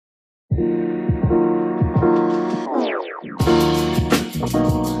This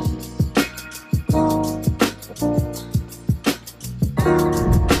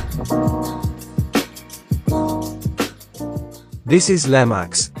is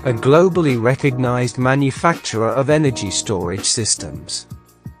LEMAX, a globally recognized manufacturer of energy storage systems.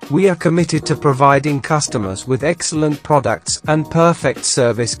 We are committed to providing customers with excellent products and perfect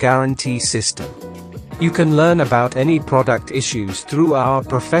service guarantee system. You can learn about any product issues through our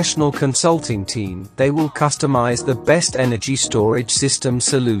professional consulting team. They will customize the best energy storage system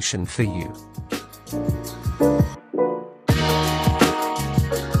solution for you.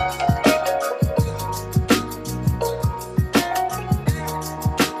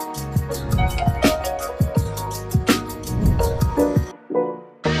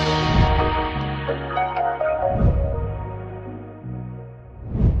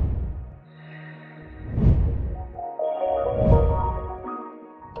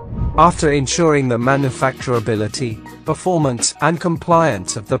 After ensuring the manufacturability, performance, and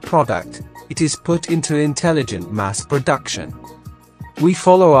compliance of the product, it is put into intelligent mass production. We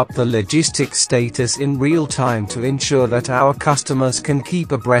follow up the logistics status in real time to ensure that our customers can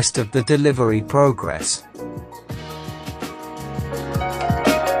keep abreast of the delivery progress.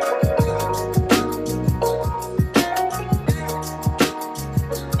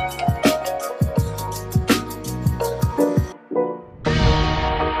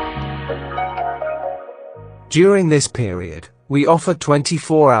 During this period, we offer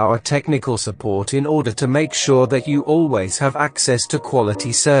 24-hour technical support in order to make sure that you always have access to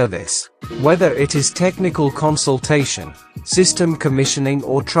quality service. Whether it is technical consultation, system commissioning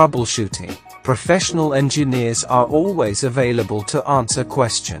or troubleshooting, professional engineers are always available to answer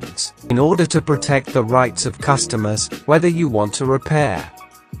questions. In order to protect the rights of customers, whether you want to repair,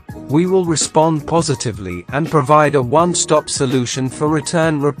 we will respond positively and provide a one-stop solution for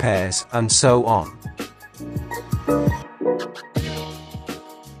return repairs and so on.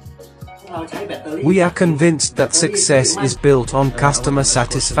 We are convinced that success is built on customer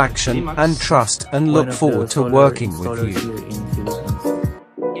satisfaction and trust and look forward to working with you.